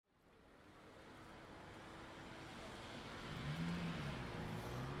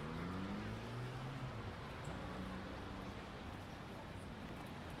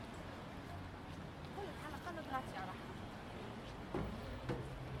How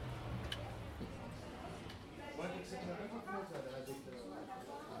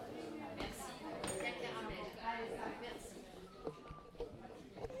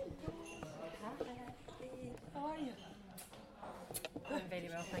are you? I'm very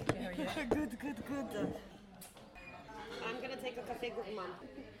well, thank you. How are you? Good. I'm gonna take a café gourmand.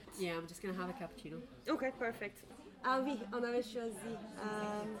 Yeah, I'm just going to have a cappuccino. Ok, perfect. Ah oui, on avait choisi.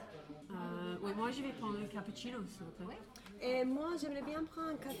 Oui, moi je vais prendre un cappuccino, s'il vous plaît. Et moi, j'aimerais bien prendre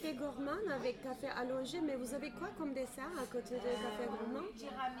un café gourmand avec café allongé, mais vous avez quoi comme dessert à côté du café gourmand?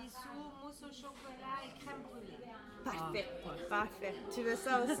 Tiramisu, mousse au chocolat et crème brûlée. Parfait. Tu veux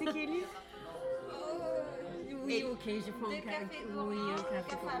ça aussi, Kelly? Oui, ok, je prends un Café café. gourmand, Oui, un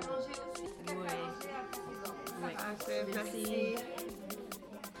café café gourmand. allongé aussi, café Ouais. allongé à côté. Oui. Parfait, merci.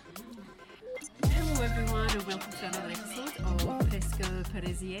 Hello everyone and welcome to another episode of Fresca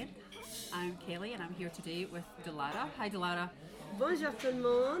Parisienne. I'm Kelly and I'm here today with Delara. Hi Delara. Bonjour tout le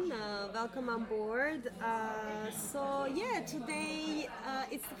monde, welcome on board. Today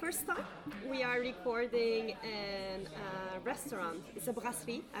it's the first time we are recording in a restaurant. It's a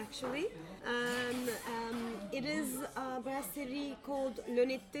brasserie actually, and it is a brasserie called Le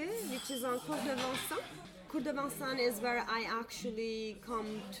Nette, which is on Cour de Vincennes. Cour de Vincennes is where I actually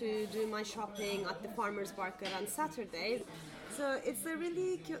come to do my shopping at the farmers market on Saturdays. So it's a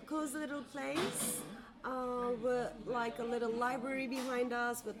really cozy little place with like a little library behind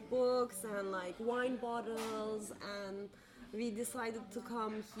us with books and like wine bottles, and we decided to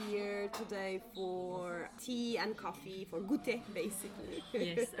come here today for tea and coffee, for goûter basically.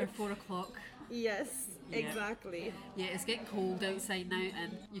 Yes, our 4 o'clock. Yes, exactly. Yeah, it's getting cold outside now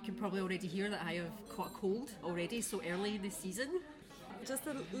and you can probably already hear that I have caught a cold already so early in the season. Just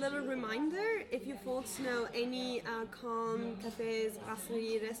a little reminder, if you folks know any calm cafes,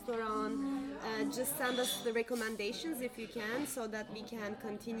 brasserie, restaurant, just send us the recommendations if you can, so that we can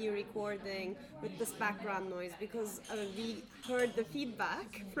continue recording with this background noise, because we heard the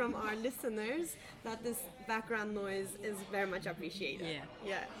feedback from our listeners that this background noise is very much appreciated.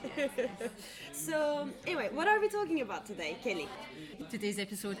 Yeah. So anyway, what are we talking about today, Kelly? Today's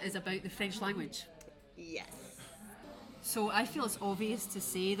episode is about the French language. Yes. So I feel it's obvious to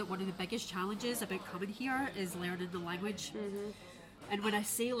say that one of the biggest challenges about coming here is learning the language. Mm-hmm. And when I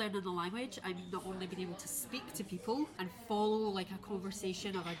say learning the language, I mean not only being able to speak to people and follow like a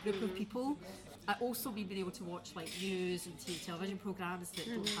conversation of a group of people, I also mean being able to watch like news and television programs that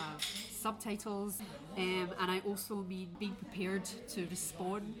don't have subtitles, and I also mean being prepared to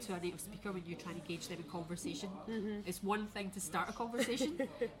respond to a native speaker when you're trying to engage them in conversation. Mm-hmm. It's one thing to start a conversation,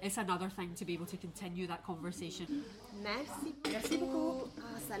 it's another thing to be able to continue that conversation. Merci beaucoup.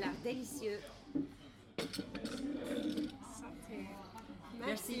 Ah, ça a l'air délicieux.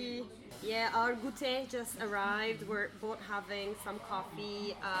 Merci. Yeah, our goûter just arrived. We're both having some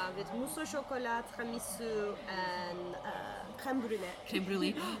coffee with mousse au chocolat, tiramisu, and crème brûlée. Crème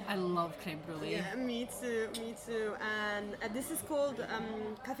brûlée. I love crème brûlée. Yeah, me too. And this is called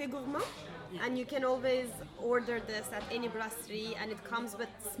café gourmand. Yeah. And you can always order this at any brasserie, and it comes with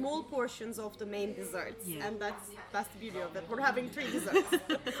small portions of the main desserts. Yeah. And that's the beauty of it. We're having 3 desserts.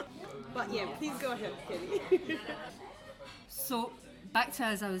 But yeah, please go ahead, Kelly. So, back to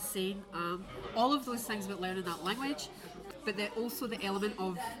as I was saying, all of those things about learning that language, but also the element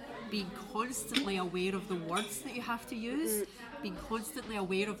of being constantly aware of the words that you have to use, being constantly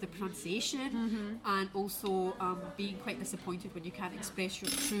aware of the pronunciation, and also being quite disappointed when you can't express your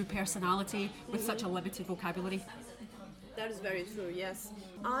true personality with such a limited vocabulary. That is very true, yes.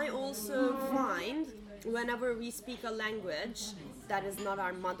 I also find whenever we speak a language that is not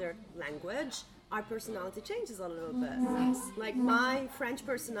our mother language, our personality changes a little bit. Yes. Like my French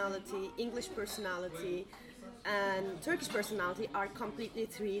personality, English personality, and Turkish personality are completely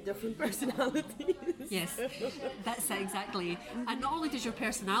 3 different personalities. Yes, that's it, exactly. And not only does your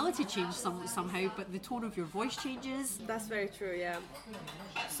personality change somehow, but the tone of your voice changes. That's very true, yeah.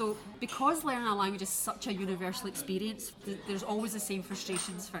 So because learning a language is such a universal experience, there's always the same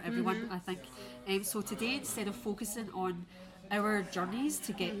frustrations for everyone, I think. So today, instead of focusing on our journeys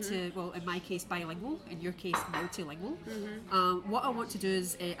to get to, well, in my case, bilingual, in your case, multilingual. What I want to do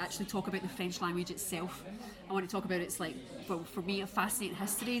is actually talk about the French language itself. I want to talk about its, like, well, for me, a fascinating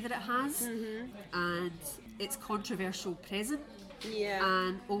history that it has, and its controversial present,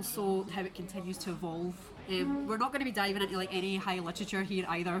 and also how it continues to evolve. We're not going to be diving into like any high literature here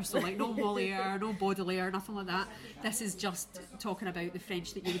either, so like no Molière, no Baudelaire, nothing like that. This is just talking about the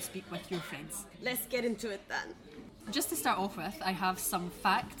French that you would speak with your friends. Let's get into it then. Just to start off with, I have some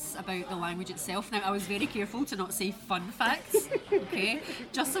facts about the language itself. Now, I was very careful to not say fun facts, okay?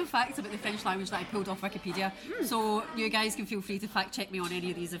 Just some facts about the French language that I pulled off Wikipedia. So you guys can feel free to fact check me on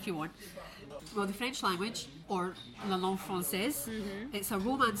any of these if you want. Well, the French language, or la langue française, it's a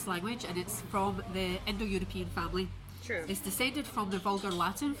Romance language and it's from the Indo-European family. True. It's descended from the Vulgar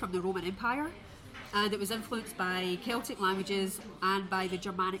Latin from the Roman Empire, and it was influenced by Celtic languages and by the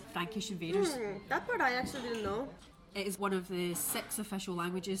Germanic Frankish invaders. That part I actually didn't know. It is one of the 6 official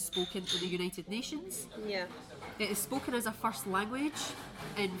languages spoken in the United Nations. Yeah. It is spoken as a first language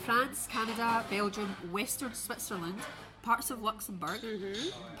in France, Canada, Belgium, Western Switzerland, parts of Luxembourg,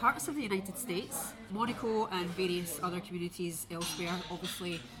 parts of the United States, Monaco, and various other communities elsewhere.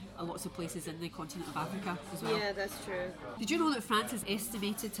 Obviously, lots of places in the continent of Africa as well. Yeah, that's true. Did you know that France is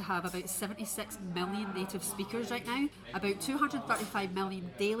estimated to have about 76 million native speakers right now? About 235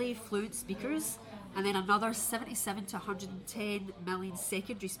 million daily fluent speakers, and then another 77 to 110 million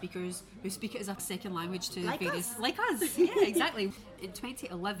secondary speakers who speak it as a second language to Like various... us. Like us, yeah, exactly. In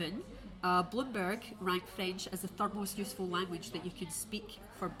 2011, Bloomberg ranked French as the third most useful language that you can speak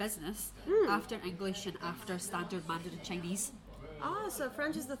for business after English and after Standard Mandarin Chinese. Ah, so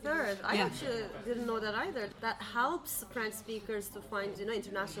French is the third. I Yeah. actually didn't know that either. That helps French speakers to find,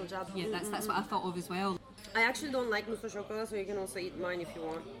 international jobs. Yeah, that's what I thought of as well. I actually don't like mousse au chocolat, so you can also eat mine if you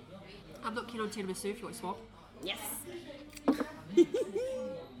want. I'm not keen on tiramisu if you want to swap. Yes.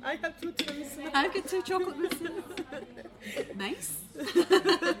 I have 2 tiramisu. I've got 2 chocolate mousses. Nice.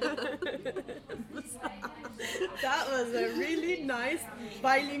 That was a really nice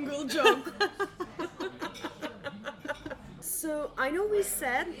bilingual joke. So I know we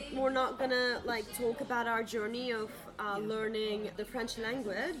said we're not gonna talk about our journey of learning the French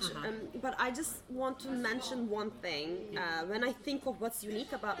language, but I just want to mention one thing. When I think of what's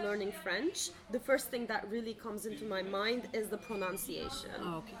unique about learning French, the first thing that really comes into my mind is the pronunciation.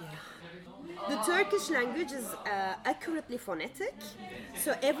 Oh, okay, yeah. The Turkish language is accurately phonetic,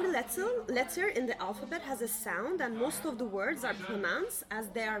 so every letter in the alphabet has a sound, and most of the words are pronounced as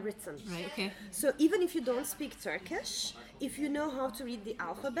they are written. Right, okay. So even if you don't speak Turkish, if you know how to read the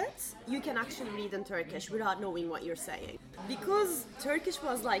alphabet, you can actually read in Turkish without knowing what you're saying. Because Turkish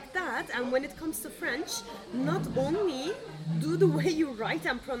was like that, and when it comes to French, not only do the way you write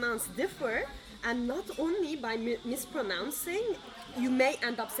and pronounce differ, and not only by mispronouncing, you may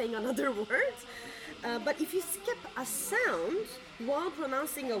end up saying another word, but if you skip a sound while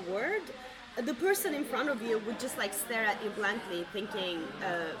pronouncing a word, the person in front of you would just stare at you blankly, thinking,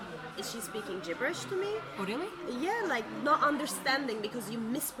 is she speaking gibberish to me? Oh, really? Yeah, not understanding because you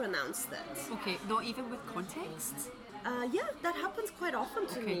mispronounced it. Okay, not even with context? Yeah, that happens quite often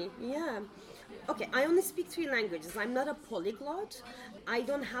to Okay. me. Yeah. Okay, I only speak 3 languages. I'm not a polyglot. I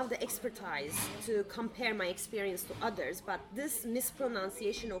don't have the expertise to compare my experience to others, but this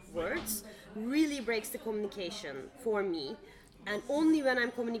mispronunciation of words really breaks the communication for me, and only when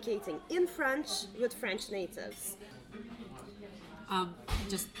I'm communicating in French with French natives.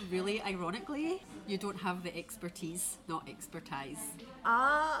 Just really ironically, you don't have the expertise, not expertise.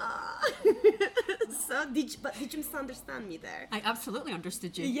 Ah, so did you misunderstand me there? I absolutely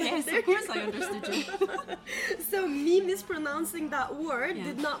understood you. Yeah, Yes, there of course I understood you. So me mispronouncing that word Yeah.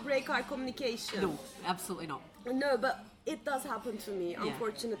 did not break our communication. No, absolutely not. No, but it does happen to me, Yeah.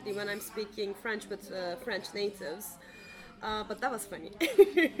 unfortunately, when I'm speaking French with French natives. But that was funny.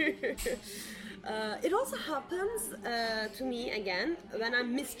 It also happens to me again when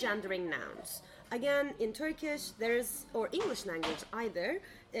I'm misgendering nouns. Again, in Turkish, or English language either,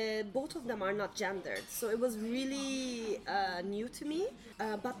 both of them are not gendered. So it was really new to me.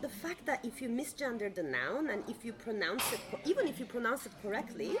 But the fact that if you misgender the noun and if you pronounce it, even if you pronounce it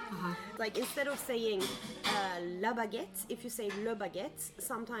correctly, instead of saying la baguette, if you say le baguette,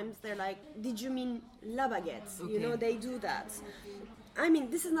 sometimes they're like, did you mean la baguette? Okay. They do that. I mean,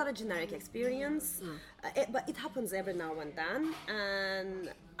 this is not a generic experience, but it happens every now and then,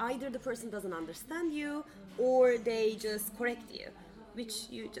 and either the person doesn't understand you or they just correct you, which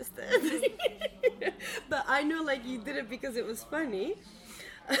you just did. But I know you did it because it was funny.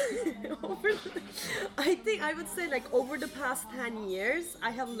 I think I would say over the past 10 years I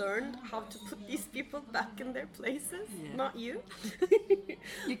have learned how to put these people back in their places. Yeah. Not you.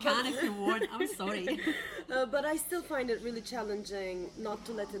 You can if you want, I'm sorry. But I still find it really challenging not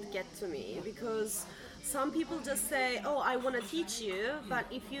to let it get to me, because some people just say, oh, I want to teach you, but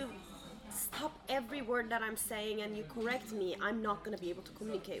if you stop every word that I'm saying and you correct me, I'm not going to be able to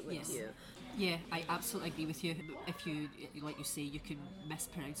communicate with Yes. you. Yeah, I absolutely agree with you. If you, like you say, you can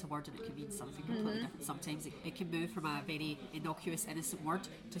mispronounce a word and it can mean something completely different. Sometimes it can move from a very innocuous, innocent word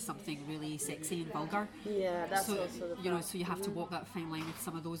to something really sexy and vulgar. Yeah, that's So, also the you know, so you have to walk that fine line with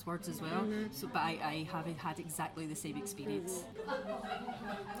some of those words as well. So, but I haven't had exactly the same experience.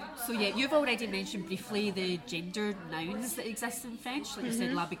 So yeah, you've already mentioned briefly the gendered nouns that exist in French, like you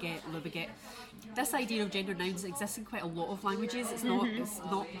said, la baguette, le baguette. This idea of gender nouns exists in quite a lot of languages. It's not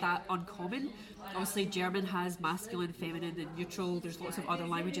that uncommon. Obviously, German has masculine, feminine, and neutral. There's lots of other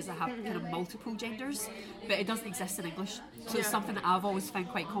languages that have kind of multiple genders, but it doesn't exist in English. So it's something that I've always found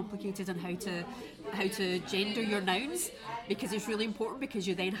quite complicated on how to gender your nouns, because it's really important, because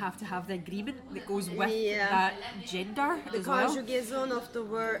you then have to have the agreement that goes with that gender as well. Conjugaison of the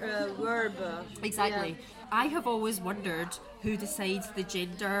verb. Exactly. Yeah. I have always wondered who decides the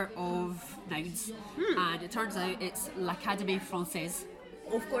gender of nouns, and it turns out it's l'Académie Française.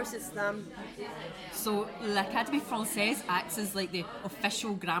 Of course, it's them. So l'Académie Française acts as like the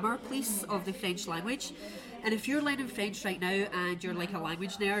official grammar police of the French language. And if you're learning French right now and you're like a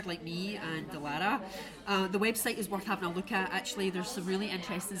language nerd like me and Delara, the website is worth having a look at. Actually, there's some really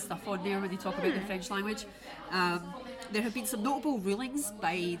interesting stuff on there when they talk about the French language. There have been some notable rulings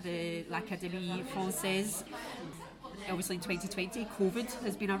by the l'Académie Française. Obviously in 2020, COVID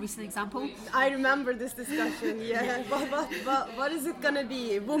has been a recent example. I remember this discussion, yeah. What is it gonna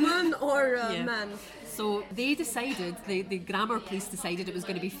be, woman or man? So they decided, the grammar police decided it was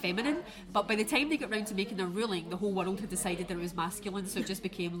going to be feminine, but by the time they got round to making their ruling, the whole world had decided that it was masculine, so it just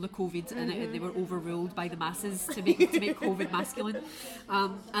became le COVID, and they were overruled by the masses to make COVID masculine.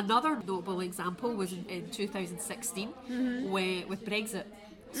 Another notable example was in 2016 with Brexit.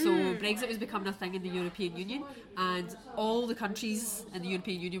 So Brexit was becoming a thing in the European Union, and all the countries in the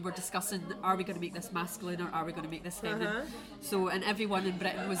European Union were discussing, are we going to make this masculine or are we going to make this feminine? So, and everyone in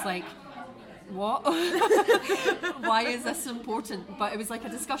Britain was like, what? Why is this important? But it was like a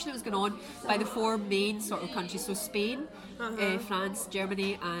discussion that was going on by the four main sort of countries. So Spain, France,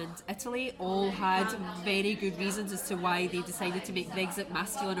 Germany and Italy all had very good reasons as to why they decided to make Brexit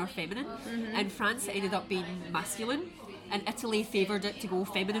masculine or feminine. And France ended up being masculine, and Italy favoured it to go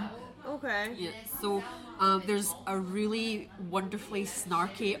feminine. Okay. Yeah. So there's a really wonderfully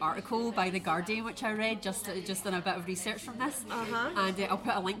snarky article by The Guardian which I read just done a bit of research from this, and I'll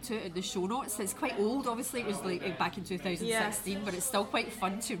put a link to it in the show notes. It's quite old, obviously. It was like back in 2016, but it's still quite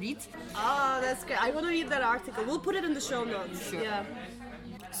fun to read. Oh, that's great. I want to read that article. We'll put it in the show notes. Sure. Yeah.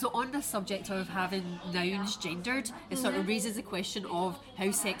 So on the subject of having nouns gendered, it sort of raises the question of how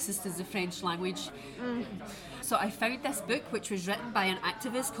sexist is the French language. So I found this book which was written by an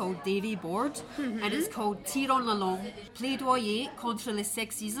activist called Davy Bord, and it's called Tirons la langue, plaidoyer contre le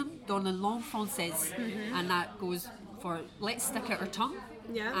sexisme dans la langue française, and that goes for let's stick out our tongue.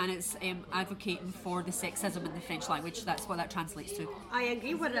 Yeah. And it's advocating for the sexism in the French language. That's what that translates to. I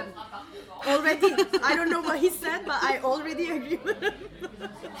agree with him. Already. I don't know what he said, but I already agree with him.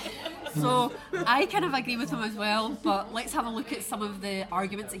 So I kind of agree with him as well, but let's have a look at some of the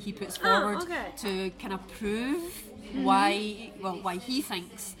arguments that he puts forward to kind of prove why he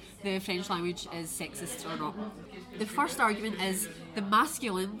thinks the French language is sexist or not. The first argument is the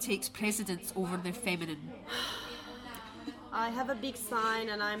masculine takes precedence over the feminine. I have a big sign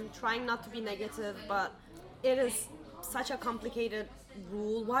and I'm trying not to be negative, but it is such a complicated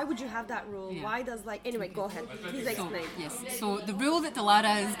rule. Why would you have that rule? Yeah. Why does anyway, go ahead. Please explain. So the rule that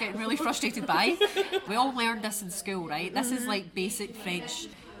Delara is getting really frustrated by, we all learned this in school, right? This is like basic French.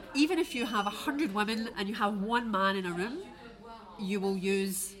 Even if you have 100 women and you have one man in a room, you will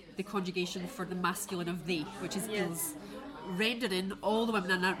use the conjugation for the masculine of they, which is ils, rendering all the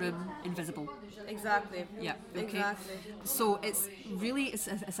women in that room invisible. Exactly. Yeah. Okay. Exactly. So it's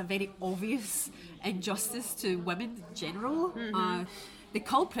a very obvious injustice to women in general. The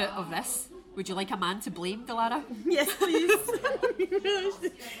culprit of this. Would you like a man to blame, Delara? Yes, please.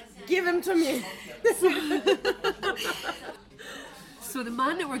 Give him to me. So the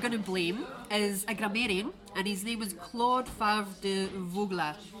man that we're going to blame is a grammarian, and his name is Claude Favre de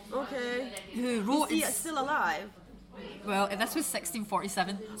Vogler. Okay. Who wrote? Is he still alive? Well, this was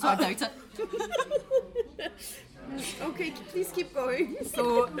 1647, so I doubt it. Okay, please keep going.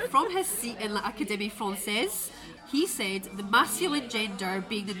 So, from his seat in l'Académie Française, he said the masculine gender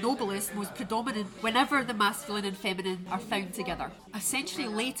being the noblest, most predominant whenever the masculine and feminine are found together. Essentially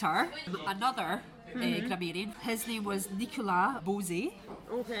later, another grammarian, his name was Nicolas Bosé,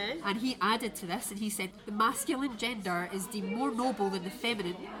 Okay. and he added to this and he said the masculine gender is deemed more noble than the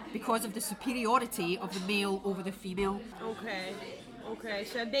feminine because of the superiority of the male over the female. Okay. Okay.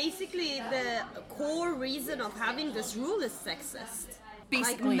 So basically, the core reason of having this rule is sexist.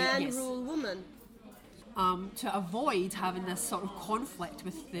 Basically, like man yes. rule woman. To avoid having this sort of conflict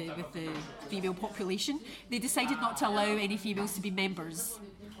with the female population, they decided not to allow any females to be members.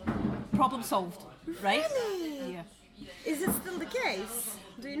 Problem solved, right? Really? Yeah. Is it still the case?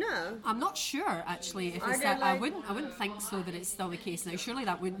 Do you know? I'm not sure actually if Are it's there, that. I like- wouldn't think so that it's still the case now. Surely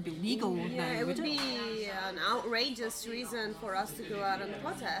that wouldn't be legal Yeah, now, it would would it? be an outrageous reason for us to go out and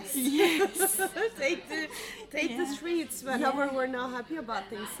protest. Yes. take the streets whenever we're not happy about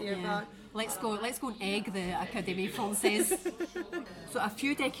things here. Yeah. Let's go and egg the Académie Française. So a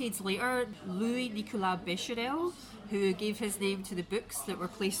few decades later, Louis-Nicolas Becherel, who gave his name to the books that were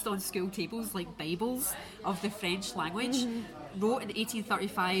placed on school tables like Bibles of the French language, wrote in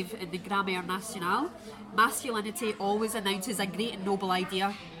 1835 in the Grammaire Nationale, masculinity always announces a great and noble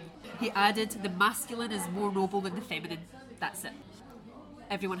idea. He added, the masculine is more noble than the feminine. That's it.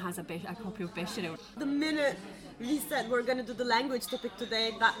 Everyone has a copy of Becherel. The minute we said we're going to do the language topic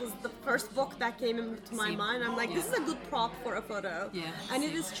today, that was the first book that came into my Same. mind. I'm like, this is a good prop for a photo. Yeah, And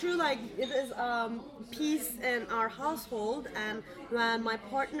it is true, like, it is peace in our household. And when my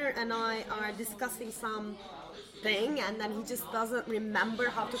partner and I are discussing some thing and then he just doesn't remember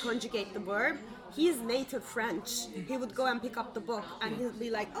how to conjugate the verb, he is native French. He would go and pick up the book and he'll be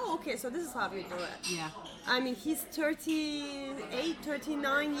like, oh, okay, so this is how we do it. Yeah. I mean, he's 38,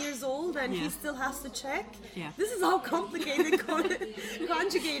 39 years old and Yeah. he still has to check. Yeah. This is how complicated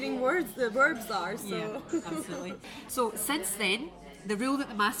conjugating the verbs are. So. Yeah, absolutely. So since then, the rule that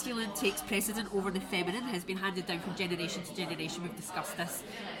the masculine takes precedent over the feminine has been handed down from generation to generation. We've discussed this.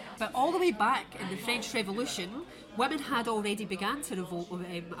 But all the way back in the French Revolution, women had already begun to revolt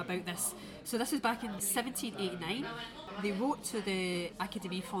about this. So this was back in 1789. They wrote to the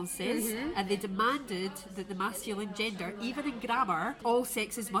Académie Française and they demanded that the masculine gender, even in grammar, all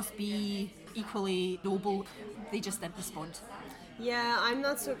sexes must be equally noble. They just didn't respond. Yeah, I'm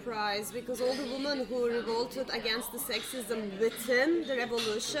not surprised because all the women who revolted against the sexism within the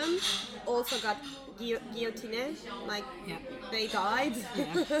revolution also got guillotined, like Yeah. they died.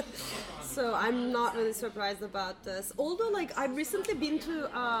 Yeah. So I'm not really surprised about this. Although, like, I've recently been to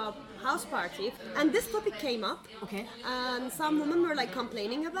a house party and this topic came up. Okay. And some women were like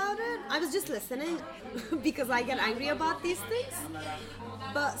complaining about it. I was just listening because I get angry about these things.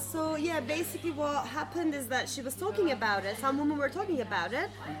 But so yeah, basically what happened is that she was talking about it. Some women were talking about it,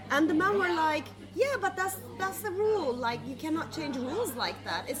 and the men were like, "Yeah, but that's the rule. Like you cannot change rules like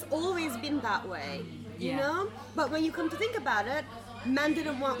that. It's always been that way, you Yeah. know." But when you come to think about it, men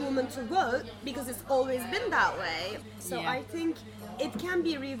didn't want women to vote because it's always been that way. So Yeah. I think it can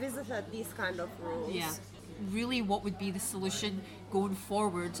be revisited, these kind of rules. Yeah. Really, what would be the solution going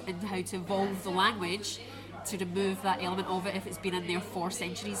forward and how to evolve the language to remove that element of it if it's been in there for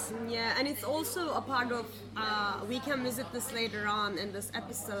centuries? Yeah, and it's also a part of, we can visit this later on in this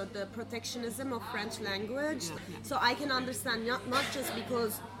episode, the protectionism of French language. Yeah. So I can understand not just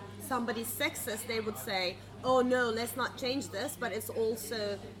because somebody's sexist, they would say, oh no, let's not change this, but it's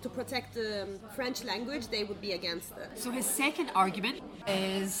also to protect the French language, they would be against it. So his second argument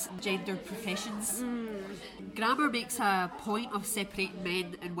is gendered professions. Grammar makes a point of separating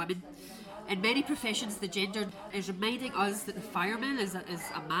men and women. In many professions, the gender is reminding us that the fireman is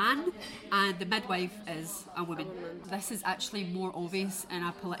a man and the midwife is a woman. This is actually more obvious in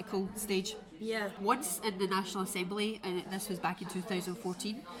a political stage. Yeah. Once in the National Assembly, and this was back in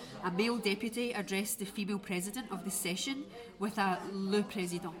 2014, a male deputy addressed the female president of the session with a Le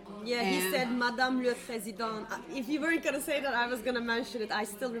Président. Yeah, he said Madame le Président. If you weren't going to say that, I was going to mention it. I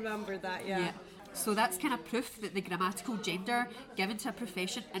still remember that, Yeah. So that's kind of proof that the grammatical gender given to a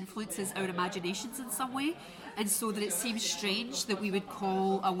profession influences our imaginations in some way, and so that it seems strange that we would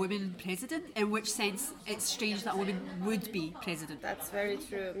call a woman president, in which sense it's strange that a woman would be president. That's very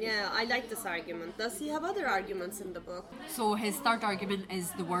true. Yeah, I like this argument. Does he have other arguments in the book? So his third argument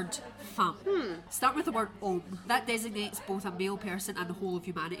is the word femme. Start with the word homme. That designates both a male person and the whole of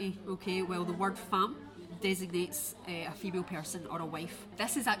humanity, okay? While the word femme designates a female person or a wife.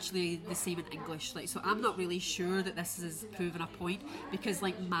 This is actually the same in English, like, so I'm not really sure that this is proving a point, because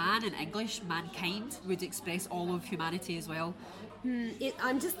like man in English, mankind, would express all of humanity as well.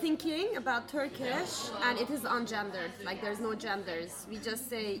 I'm just thinking about Turkish, and it is ungendered. Like there's no genders. We just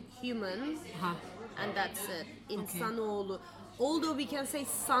say human, Uh-huh. and that's it. İnsanoğlu. Although we can say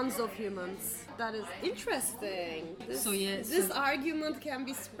sons of humans. That is interesting. This argument can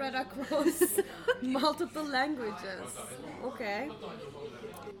be spread across multiple languages. Okay.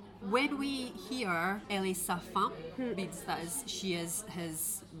 When we hear elle est sa femme, means that is, she is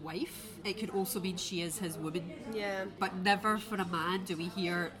his wife. It could also mean she is his woman. Yeah. But never for a man do we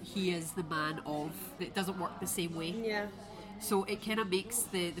hear he is the man of. It doesn't work the same way. Yeah. So it kind of makes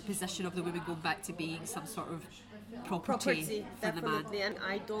the position of the woman going back to being some sort of property for the man. Definitely. And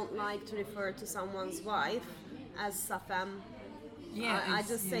I don't like to refer to someone's wife as sa femme. Yeah, I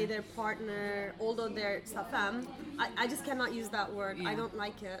just say their partner, although they're sa femme. I just cannot use that word. I don't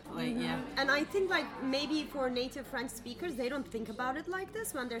like it. Like, yeah. And I think like maybe for native French speakers, they don't think about it like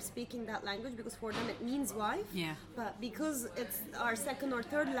this when they're speaking that language, because for them it means wife. Yeah. But because it's our second or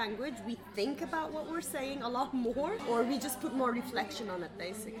third language, we think about what we're saying a lot more, or we just put more reflection on it,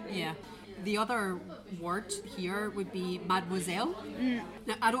 basically. Yeah. The other word here would be mademoiselle.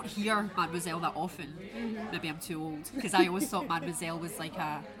 Now, I don't hear mademoiselle that often. Maybe I'm too old, because I always thought mademoiselle was like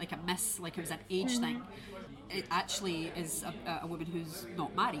a miss, like it was an age thing. It actually is a woman who's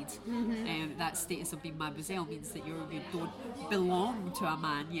not married. That status of being mademoiselle means that you don't belong to a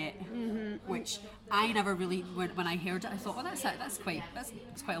man yet, which I never really, when I heard it, I thought, oh, that's quite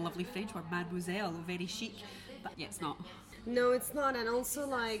a lovely French word, mademoiselle, very chic. But yeah, it's not. No, it's not. And also,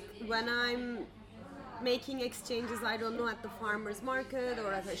 like, when I'm making exchanges, I don't know, at the farmer's market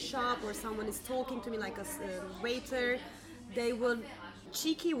or at a shop, or someone is talking to me like a waiter,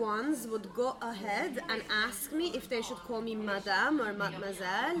 cheeky ones would go ahead and ask me if they should call me madame or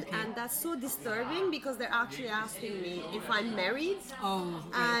mademoiselle, and that's so disturbing, because they're actually asking me if I'm married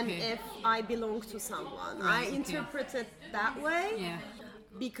and if I belong to someone. I interpret it that way. Yeah.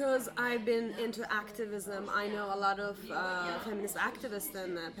 Because I've been into activism, I know a lot of feminist activists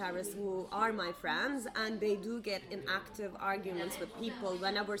in Paris who are my friends, and they do get in active arguments with people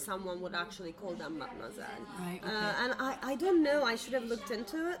whenever someone would actually call them mademoiselle. Right, okay. And I don't know, I should have looked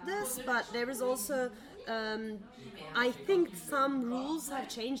into this, but there is also, I think some rules have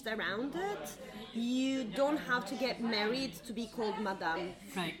changed around it. You don't have to get married to be called madame.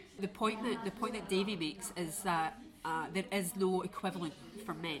 Right. The point that Davy makes is that there is no equivalent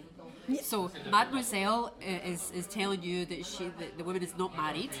for men. So mademoiselle is telling you that the woman is not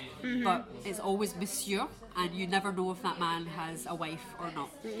married, but it's always monsieur, and you never know if that man has a wife or not.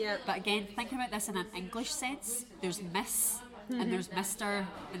 Yeah. But again, thinking about this in an English sense, there's miss, and there's Mr.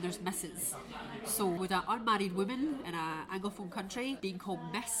 and there's Mrs. So would an unmarried woman in an Anglophone country being called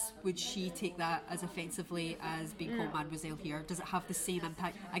Miss, would she take that as offensively as being called Mademoiselle here? Does it have the same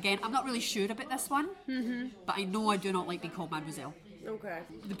impact? Again, I'm not really sure about this one, but I know I do not like being called Mademoiselle. Okay.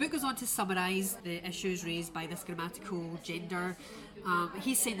 The book goes on to summarise the issues raised by this grammatical gender.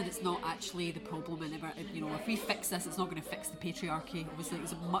 He's saying that it's not actually the problem, and if we fix this, it's not going to fix the patriarchy. Obviously, it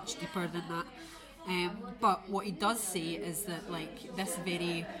was much deeper than that. But what he does say is that this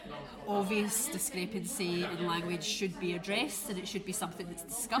very obvious discrepancy in language should be addressed, and it should be something that's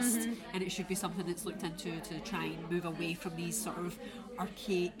discussed, and it should be something that's looked into to try and move away from these sort of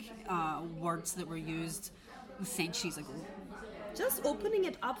archaic words that were used centuries ago. Just opening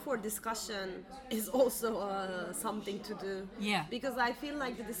it up for discussion is also something to do. Yeah. Because I feel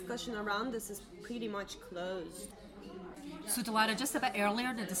like the discussion around this is pretty much closed. So Dilara, just a bit earlier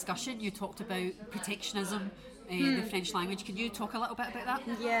in the discussion, you talked about protectionism in the French language. Can you talk a little bit about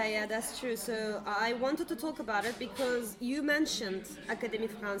that? Yeah, that's true. So I wanted to talk about it because you mentioned Académie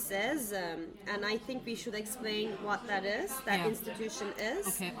Française, and I think we should explain what that is, institution is.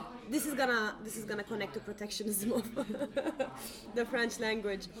 Okay. This is gonna connect to protectionism of the French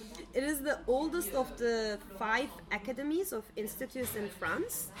language. It is the oldest of the 5 academies of institutes in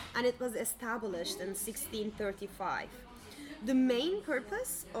France, and it was established in 1635. The main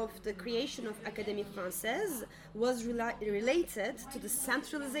purpose of the creation of Académie Française was related to the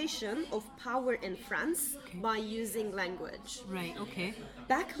centralization of power in France by using language. Right, okay.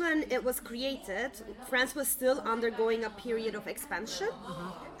 Back when it was created, France was still undergoing a period of expansion,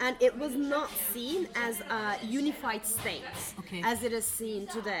 and it was not seen as a unified state as it is seen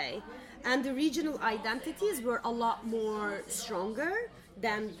today. And the regional identities were a lot more stronger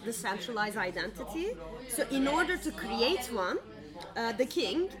than the centralized identity. So in order to create one, the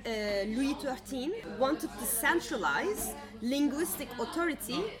king, Louis XIII, wanted to centralize linguistic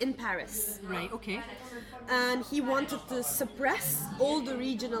authority in Paris. Right, okay. And he wanted to suppress all the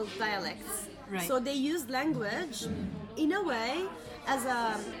regional dialects. Right. So they used language, in a way, as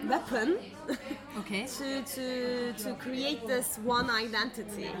a weapon to create this one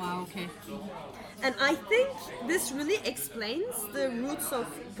identity. Wow, okay. And I think this really explains the roots of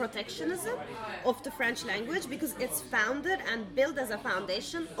protectionism of the French language, because it's founded and built as a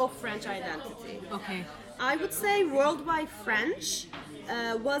foundation of French identity. Okay. I would say worldwide French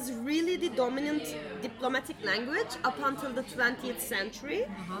was really the dominant diplomatic language up until the 20th century.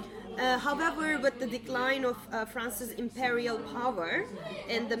 However, with the decline of France's imperial power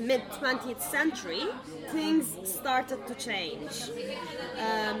in the mid-20th century, things started to change.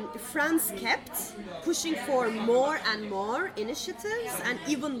 France kept pushing for more and more initiatives and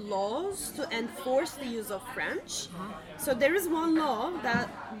even laws to enforce the use of French. So there is one law that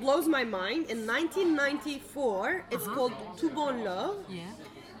blows my mind. In 1994, it's called Tout Bon Law. Yeah.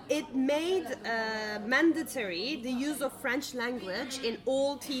 It made mandatory the use of French language in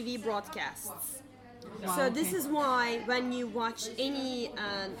all TV broadcasts. Wow, So this okay. is why when you watch any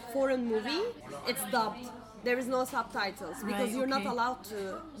foreign movie, it's dubbed. There is no subtitles because Right, you're not okay. allowed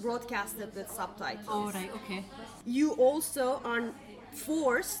to broadcast it with subtitles. Oh, right, okay. You also are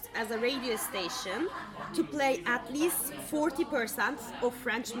forced as a radio station to play at least 40% of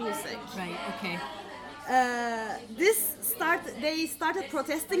French music. Right, okay. They started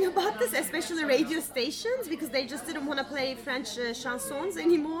protesting about this, especially radio stations, because they just didn't want to play French chansons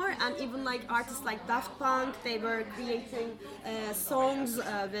anymore. And even like artists like Daft Punk, they were creating songs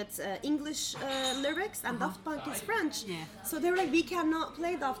with English lyrics, and Daft Punk is French. Yeah. So they were like, we cannot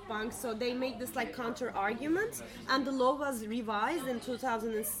play Daft Punk. So they made this like counter argument, and the law was revised in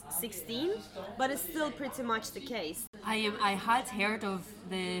 2016, but it's still pretty much the case. I had heard of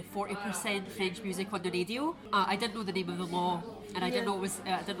the 40% French music on the radio. I didn't know the name of the law, and I didn't know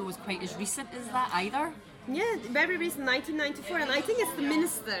it was quite as recent as that either. Yeah, very recent, 1994, and I think it's the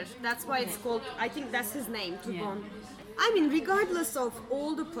minister. That's why it's called. I think that's his name, Toubon. I mean, regardless of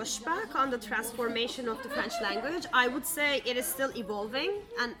all the pushback on the transformation of the French language, I would say it is still evolving,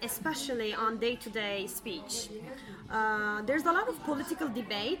 and especially on day-to-day speech. There's a lot of political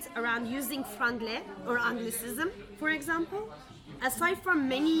debate around using franglais or anglicism, for example. Aside from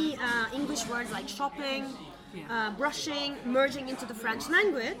many English words like shopping, brushing, merging into the French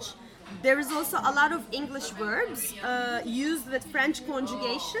language, there is also a lot of English verbs used with French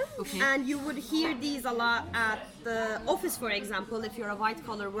conjugation, and you would hear these a lot at the office, for example, if you're a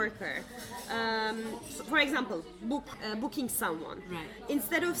white-collar worker. So for example, booking someone. Right.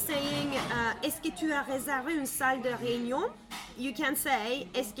 Instead of saying est-ce que tu as réservé une salle de réunion, you can say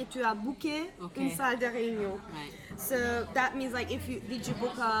est-ce que tu as booké une salle de réunion. Right. So that means like did you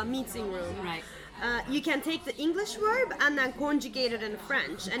book a meeting room? Right. You can take the English verb and then conjugate it in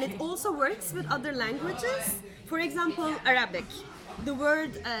French, and it also works with other languages. For example, Arabic. The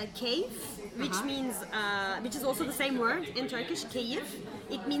word keyf, which is also the same word in Turkish, keyif,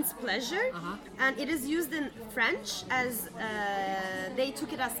 it means pleasure, and it is used in French as they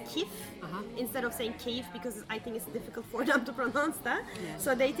took it as kif instead of saying keyif because I think it's difficult for them to pronounce that.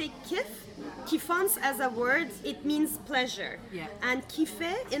 So they take kif, kifans as a word, it means pleasure, and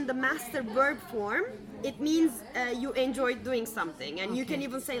kife in the master verb form, it means you enjoyed doing something, and you can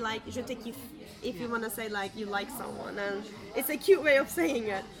even say like je te kiffe if you want to say like you like someone, and it's a cute way of saying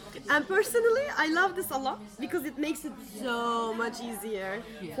it. And personally, I love this a lot because it makes it so much easier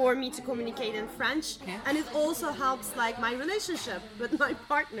for me to communicate in French, and it also helps like my relationship with my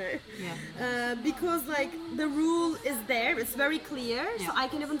partner because like the rule is there, it's very clear. So I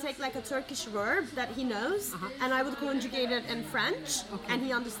can even take like a Turkish verb that he knows, and I would conjugate it in French, and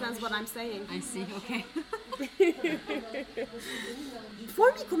he understands what I'm saying. I see, okay. For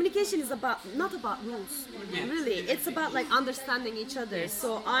me, communication is not about rules, really. It's about like understanding each other.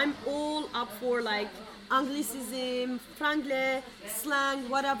 So I'm all up for like Anglicism, franglais, slang,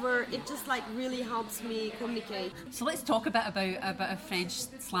 whatever. It just like really helps me communicate. So let's talk a bit about a bit of French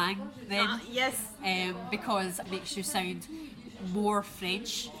slang then. Yes. Because it makes you sound more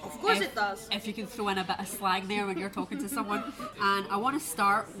French. Of course it does. If you can throw in a bit of slang there when you're talking to someone. And I want to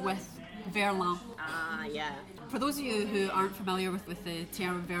start with verlan. Yeah. For those of you who aren't familiar with the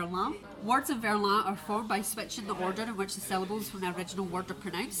term verlan, words in verlan are formed by switching the order in which the syllables from the original word are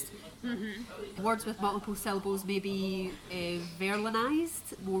pronounced. Words with multiple syllables may be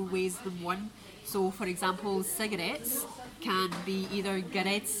verlanized more ways than one. So, for example, cigarettes can be either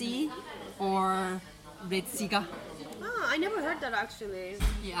garetsi or redsiga. I never heard that actually.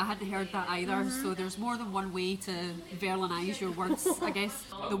 Yeah, I hadn't heard that either. So there's more than one way to verlanize your words, I guess.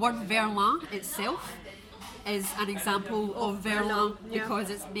 The word verlan itself is an example of verlan because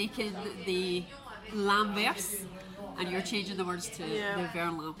it's making the l'inverse and you're changing the words to the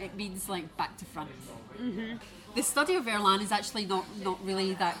verlan. It means like back to front. The study of verlan is actually not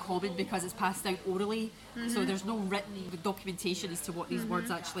really that common because it's passed down orally, so there's no written documentation as to what these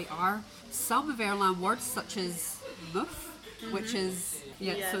words actually are. Some verlan words, such as meuf, which is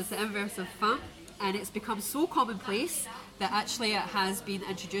so it's the inverse of femme, and it's become so commonplace that actually it has been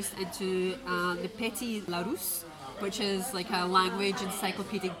introduced into the Petit Larousse, which is like a language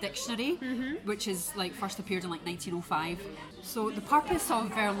encyclopedic dictionary, which is like first appeared in like 1905. So the purpose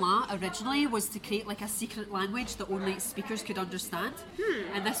of verlan originally was to create like a secret language that only its speakers could understand,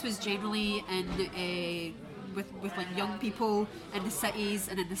 and this was generally in with like young people in the cities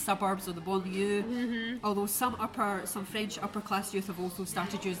and in the suburbs or the banlieue. Although some French upper class youth have also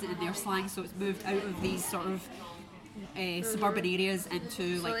started using it in their slang, so it's moved out of these sort of suburban areas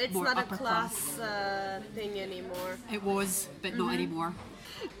into So like it's more not a upper class thing anymore. It was, but not anymore.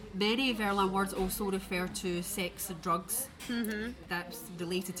 Many Verlan words also refer to sex and drugs. That's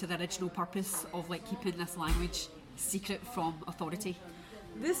related to the original purpose of like keeping this language secret from authority.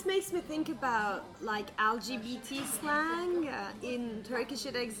 This makes me think about like LGBT slang. In Turkish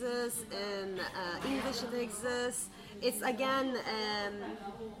it exists, in English it exists. It's again,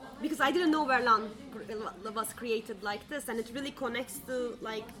 because I didn't know Verlan was created like this, and it really connects to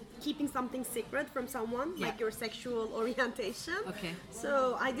like keeping something secret from someone, Yeah. like your sexual orientation. Okay.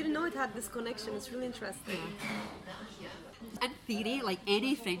 So I didn't know it had this connection. It's really interesting. In theory, like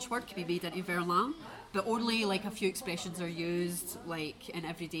any French word can be made into Verlan, but only like a few expressions are used like in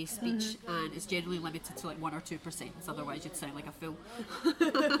everyday speech, and it's generally limited to like 1 or 2%. Otherwise, you'd sound like a fool.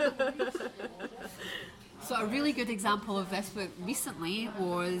 So a really good example of this recently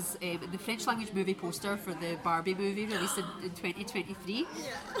was the French language movie poster for the Barbie movie released in 2023.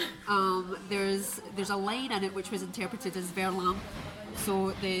 There's a line in it which was interpreted as Verlan.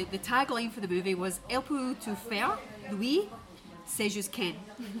 So the tagline for the movie was "Elle peut tout faire, lui, c'est juste Ken."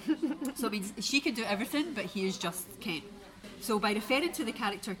 So it means she can do everything, but he is just Ken. So by referring to the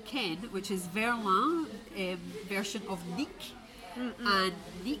character Ken, which is Verlan version of Nick, and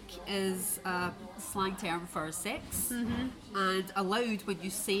Nick is a slang term for sex, and aloud when you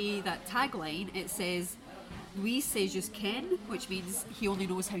say that tagline, it says "Lui c'est juste Ken," which means he only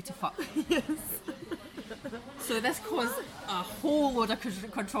knows how to fuck. So this caused a whole load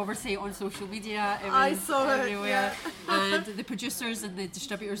of controversy on social media. It was I saw it, everywhere. yeah. And the producers and the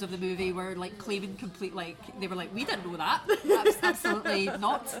distributors of the movie were like claiming they were like, we didn't know that. Absolutely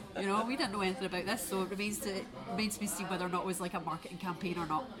not. You know, we didn't know anything about this. So it remains to be seen whether or not it was like a marketing campaign or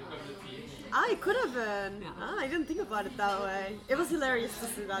not. It could have been. Yeah. I didn't think about it that way. It was hilarious to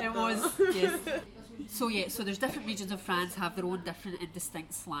see that. It though. was, yes. So there's different regions of France have their own different and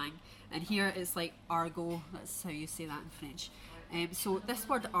distinct slang, and here it's like argot. That's how you say that in French. So this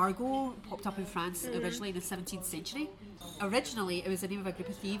word argot popped up in France originally in the 17th century. Originally, it was the name of a group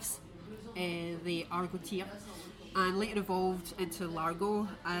of thieves, the argotiers, and later evolved into l'argot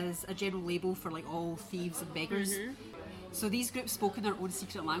as a general label for like all thieves and beggars. So these groups spoke in their own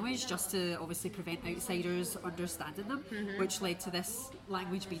secret language just to obviously prevent outsiders understanding them, which led to this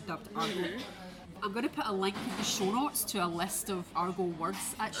language being dubbed argot. I'm going to put a link in the show notes to a list of argot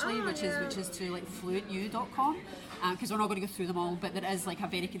words actually, which is to like fluentu.com, because we're not going to go through them all, but there is like a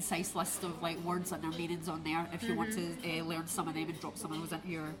very concise list of like words and their meanings on there if you want to learn some of them and drop some of those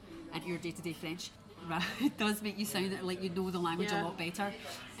into your day-to-day French. Right. It does make you sound like you know the language a lot better.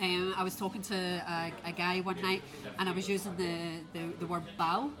 I was talking to a guy one night, and I was using the word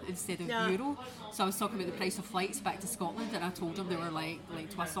bal instead of euro. So I was talking about the price of flights back to Scotland, and I told him they were like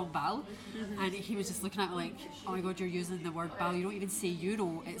 300 bal, and he was just looking at me like, oh my god, you're using the word bal, you don't even say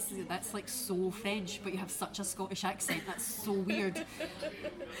euro. That's like so French, but you have such a Scottish accent. That's so weird.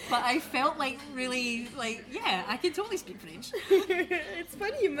 But I felt like really like, yeah, I can totally speak French. It's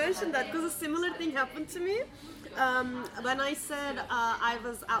funny you mentioned that because a similar thing happened to me when I said I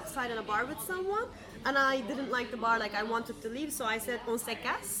was outside in a bar with someone and I didn't like the bar, like I wanted to leave, so I said on se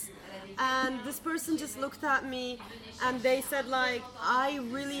casse, and this person just looked at me and they said like, I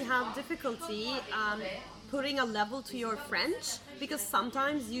really have difficulty putting a level to your French because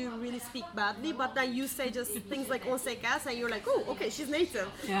sometimes you really speak badly, but then you say just things like on se casse and you're like, oh okay, she's native.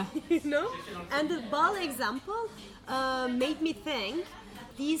 Yeah. You know. And the bal example made me think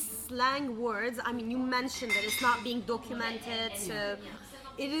these slang words, I mean, you mentioned that it's not being documented, so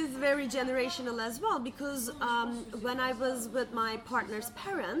it is very generational as well, because when I was with my partner's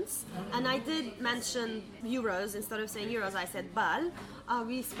parents, and I did mention euros, instead of saying euros, I said bal,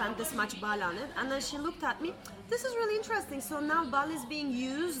 we spent this much bal on it, and then she looked at me, this is really interesting, so now bal is being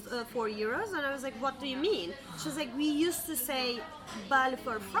used for euros, and I was like, what do you mean? She was like, we used to say bal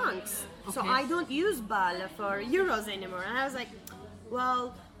for francs, so I don't use bal for euros anymore, and I was like,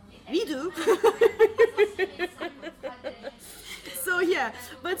 well, we do. So yeah,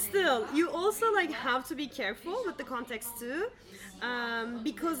 but still, you also like have to be careful with the context too,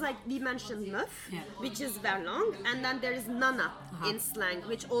 because like we mentioned meuf, which is verlang, and then there is nana in slang,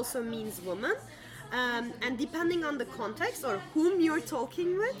 which also means woman. And depending on the context or whom you're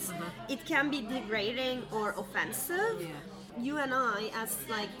talking with, it can be degrading or offensive. You and I, as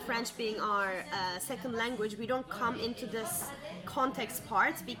like French being our second language, we don't come into this context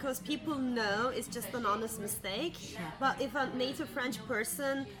part because people know it's just an honest mistake. But if a native French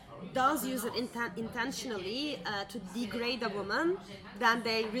person does use it intentionally to degrade a woman, then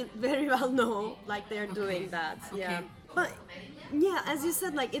they very well know like they're doing that. Yeah. Okay. But yeah, as you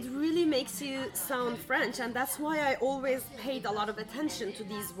said, like it really makes you sound French, and that's why I always paid a lot of attention to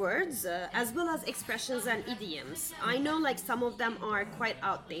these words, as well as expressions and idioms. I know like some of them are quite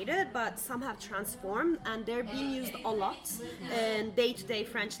outdated, but some have transformed and they're being used a lot in day-to-day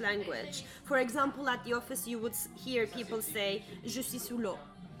French language. For example, at the office you would hear people say, "Je suis sous l'eau."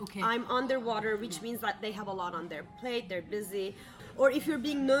 Okay. I'm underwater, which means that they have a lot on their plate, they're busy. Or if you're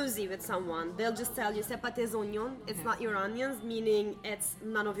being nosy with someone, they'll just tell you, "C'est pas tes oignons," it's not your onions, meaning it's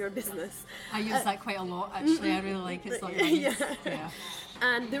none of your business. I use that quite a lot, actually. I really like it. It's not nice. Yeah.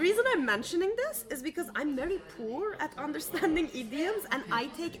 And the reason I'm mentioning this is because I'm very poor at understanding idioms and I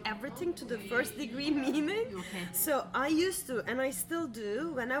take everything to the first degree meaning. Okay. So I used to, and I still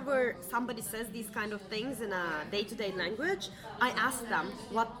do, whenever somebody says these kind of things in a day-to-day language, I ask them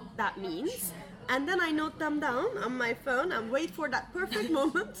what that means. And then I note them down on my phone and wait for that perfect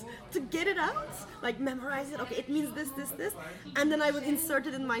moment to get it out, like memorize it. Okay, it means this, this, this. And then I would insert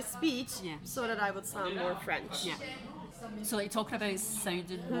it in my speech so that I would sound more French. Yeah. So like talking about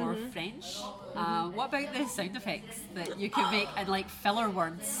sounding more French, what about the sound effects that you can make and like filler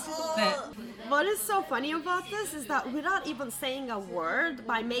words that What is so funny about this is that without even saying a word,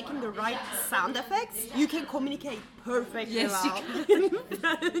 by making the right sound effects, you can communicate perfectly Yes, you well in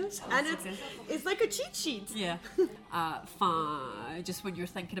French. And okay. it's like a cheat sheet. yeah, fin, just when you're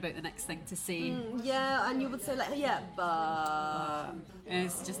thinking about the next thing to say, Yeah, and you would say like, yeah, but...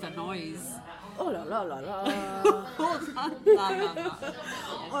 it's just a noise. Oh la la la la. Blah, blah, blah.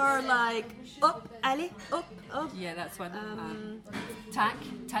 Or like, up, allez, up, up. Yeah, that's one. Tack,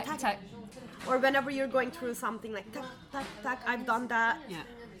 tack, tack, tack. Or whenever you're going through something like, tack, tack, tack, I've done that. Yeah.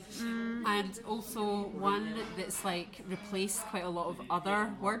 And also one that's like replaced quite a lot of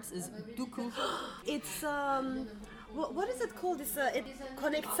other words is duku. It's what is it called? It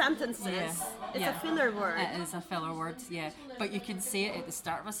connects sentences. Yeah. It's Yeah. a filler word. It is a filler word, yeah. But you can say it at the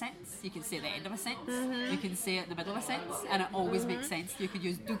start of a sentence, you can say it at the end of a sentence, you can say it in the middle of a sentence, and it always makes sense. You could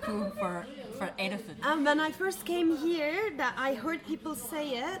use duku for anything. And when I first came here, that I heard people say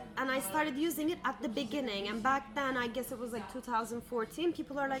it, and I started using it at the beginning. And back then, I guess it was like 2014.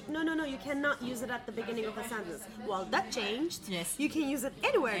 People are like, no, you cannot use it at the beginning of a sentence. Well, that changed. Yes. You can use it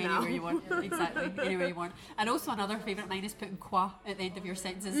anywhere now. Anywhere you want, exactly, anywhere you want. And also another favourite of mine is putting quoi at the end of your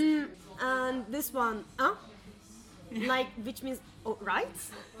sentences. And this one, like, which means right?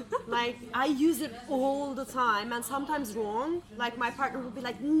 Like, I use it all the time, and sometimes wrong. Like, my partner would be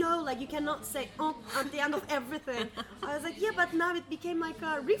like, no, like, you cannot say at the end of everything. I was like, yeah, but now it became like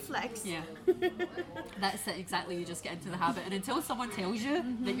a reflex. Yeah, that's it, exactly. You just get into the habit, and until someone tells you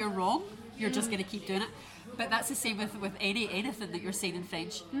that you're wrong, you're just going to keep doing it. But that's the same with anything that you're saying in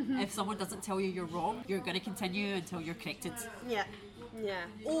French. If someone doesn't tell you you're wrong, you're going to continue until you're corrected. Yeah. Yeah.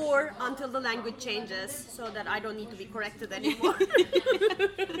 Or until the language changes so that I don't need to be corrected anymore.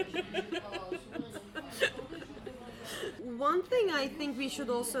 One thing I think we should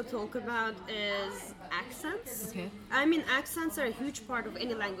also talk about is accents. Okay. I mean, accents are a huge part of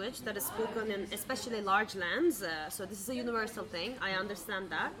any language that is spoken in especially large lands. So this is a universal thing. I understand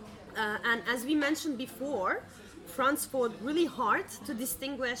that. And as we mentioned before, France fought really hard to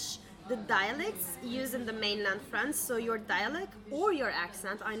distinguish the dialects used in the mainland France. So your dialect or your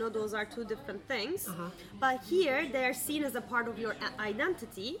accent, I know those are two different things, but here they are seen as a part of your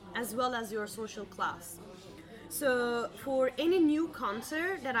identity as well as your social class. So for any new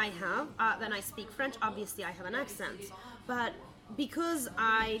encounter that I have, when I speak French, obviously I have an accent, but because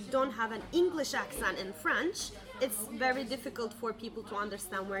I don't have an English accent in French, it's very difficult for people to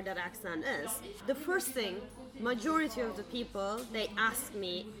understand where that accent is. The first thing, majority of the people, they ask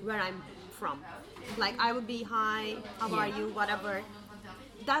me where I'm from. Like, I would be, hi, how are you, whatever.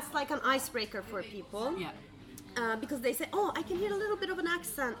 That's like an icebreaker for people. Yeah. Because they say, oh, I can hear a little bit of an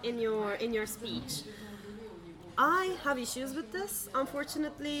accent in your speech. I have issues with this.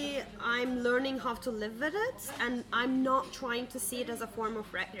 Unfortunately, I'm learning how to live with it, and I'm not trying to see it as a form of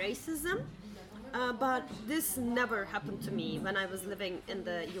racism. But this never happened to me when I was living in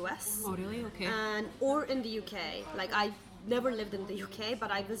the US. Oh, really? Okay. Or in the UK. Like, I never lived in the UK, but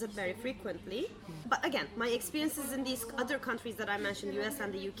I visit very frequently. But again, my experiences in these other countries that I mentioned, US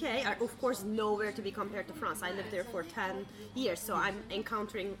and the UK, are of course nowhere to be compared to France. I lived there for 10 years, so I'm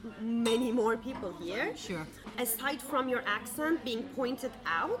encountering many more people here. Sure. Aside from your accent being pointed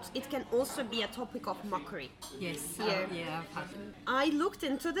out, it can also be a topic of mockery. Yes. Here. Yeah, I've had it. I looked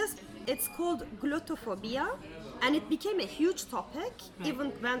into this. It's called glottophobia, and it became a huge topic. Right.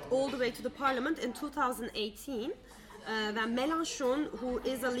 Even went all the way to the parliament in 2018. that Mélenchon, who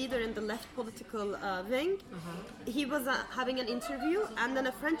is a leader in the left political wing, he was having an interview, and then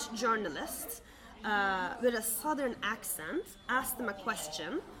a French journalist with a southern accent asked him a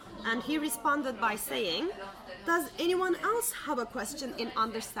question, and he responded by saying, "Does anyone else have a question in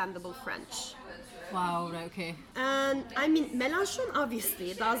understandable French?" Wow, right, okay. And I mean, Mélenchon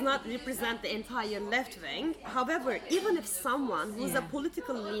obviously does not represent the entire left wing. However, even if someone who's a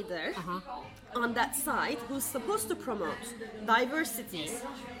political leader on that side, who's supposed to promote diversity,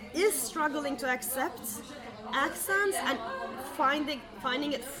 is struggling to accept accents and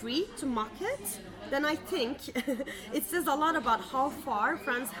finding it free to mock it, then I think it says a lot about how far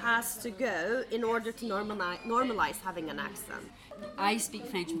France has to go in order to normalize having an accent. I speak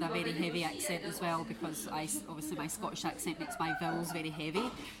French with a very heavy accent as well, because obviously my Scottish accent makes my vowels very heavy.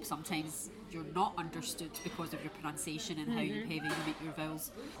 Sometimes you're not understood because of your pronunciation and how heavy you make your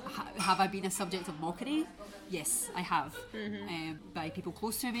vowels. Have I been a subject of mockery? Yes, I have. By people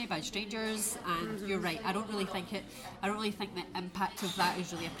close to me, by strangers, and you're right. I don't really think the impact of that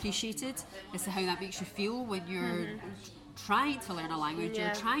is really appreciated as to how that makes you feel when you're trying to learn a language,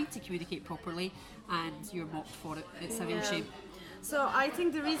 you're trying to communicate properly, and you're mocked for it. It's a real shame. So I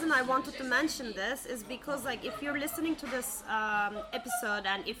think the reason I wanted to mention this is because, like, if you're listening to this episode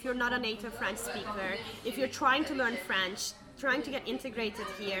and if you're not a native French speaker, if you're trying to learn French, trying to get integrated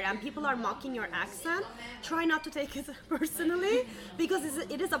here, and people are mocking your accent, try not to take it personally, because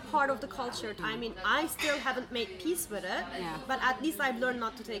it is a part of the culture. I mean, I still haven't made peace with it, but at least I've learned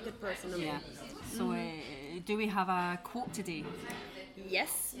not to take it personally. Yeah. So do we have a quote today?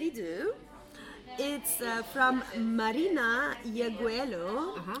 Yes, we do. It's from Marina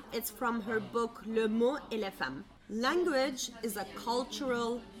Yaguelo. It's from her book Le Mot et la Femme. Language is a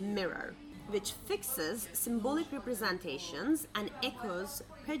cultural mirror which fixes symbolic representations and echoes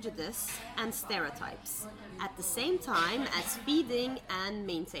prejudice and stereotypes at the same time as feeding and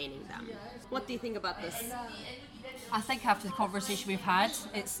maintaining them. What do you think about this? I think after the conversation we've had,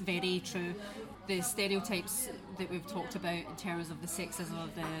 it's very true. The stereotypes that we've talked about in terms of the sexism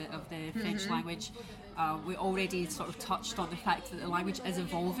of the French language, we already sort of touched on the fact that the language is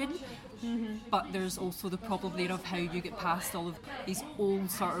evolving, but there's also the problem there of how you get past all of these old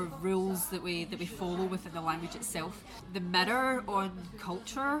sort of rules that we follow within the language itself. The mirror on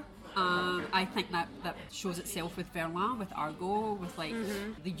culture, I think that shows itself with Verlan, with Argot, with like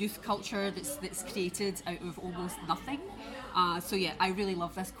the youth culture that's created out of almost nothing. So yeah, I really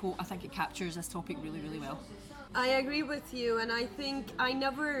love this quote. I think it captures this topic really, really well. I agree with you, and I think I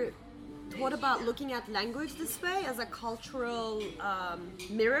never thought about looking at language this way, as a cultural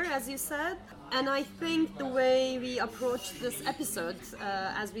mirror, as you said. And I think the way we approached this episode,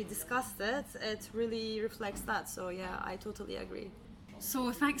 as we discussed it, it really reflects that. So yeah, I totally agree.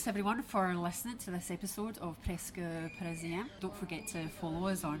 So thanks everyone for listening to this episode of Presque Parisien. Don't forget to follow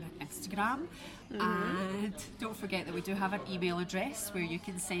us on Instagram, and don't forget that we do have an email address where you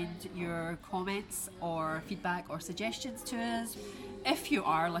can send your comments or feedback or suggestions to us. If you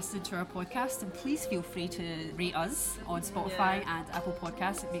are listening to our podcast, then please feel free to rate us on Spotify and Apple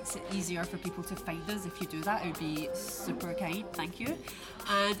Podcasts. It makes it easier for people to find us. If you do that, it would be super kind. Thank you.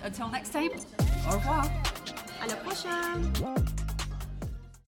 And until next time, au revoir. À la prochaine.